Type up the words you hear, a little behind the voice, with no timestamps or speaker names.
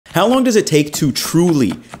How long does it take to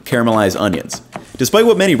truly caramelize onions? Despite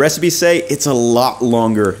what many recipes say, it's a lot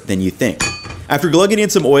longer than you think. After glugging in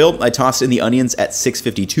some oil, I tossed in the onions at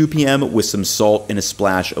 6:52 p.m. with some salt and a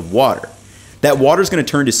splash of water. That water is going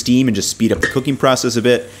to turn to steam and just speed up the cooking process a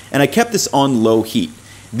bit, and I kept this on low heat.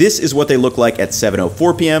 This is what they look like at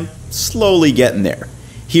 7:04 p.m., slowly getting there.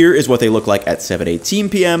 Here is what they look like at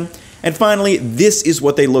 7:18 p.m., and finally, this is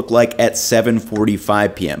what they look like at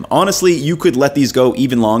 7:45 p.m. Honestly, you could let these go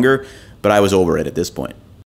even longer, but I was over it at this point.